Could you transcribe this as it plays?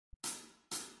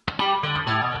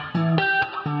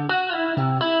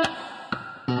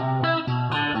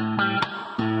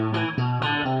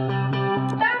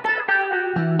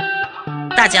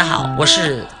大家好，我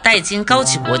是戴金高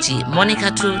级国际 Monica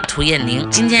Tu 涂艳玲。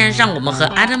今天让我们和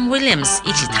Adam Williams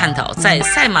一起探讨在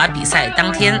赛马比赛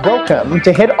当天。Welcome to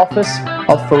Head Office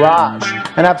of Farage,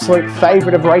 an absolute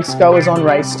favourite of racegoers on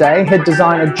race day. Head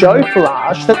designer Joe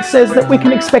Farage that says that we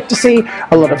can expect to see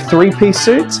a lot of three-piece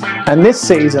suits, and this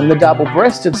season the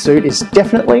double-breasted suit is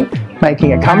definitely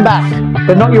making a comeback,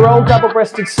 but not your old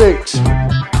double-breasted suit.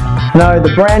 No,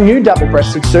 the brand new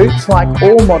double-breasted suits, like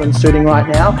all modern suiting right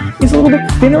now, is a little bit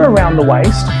thinner around the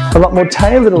waist, a lot more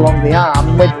tailored along the arm,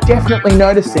 and we're definitely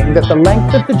noticing that the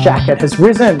length of the jacket has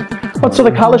risen. What sort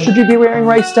of colour should you be wearing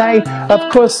race day?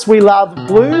 Of course, we love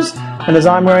blues, and as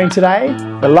I'm wearing today,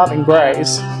 we're loving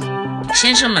greys.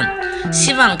 先生们，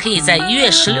希望可以在1月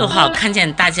16号看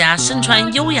见大家身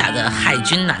穿优雅的海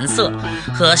军蓝色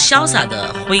和潇洒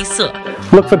的灰色。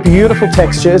Look for beautiful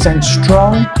textures and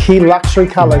strong key luxury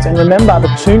colours, and remember to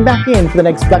tune back in for the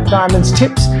next Club Diamondz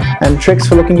tips and tricks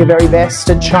for looking your very best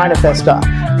at Chinafesta,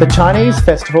 the Chinese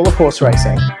Festival of Horse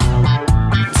Racing.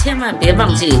 千万别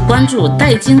忘记关注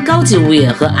戴金高级物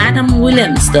业和 Adam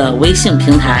Williams 的微信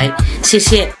平台，谢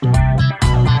谢。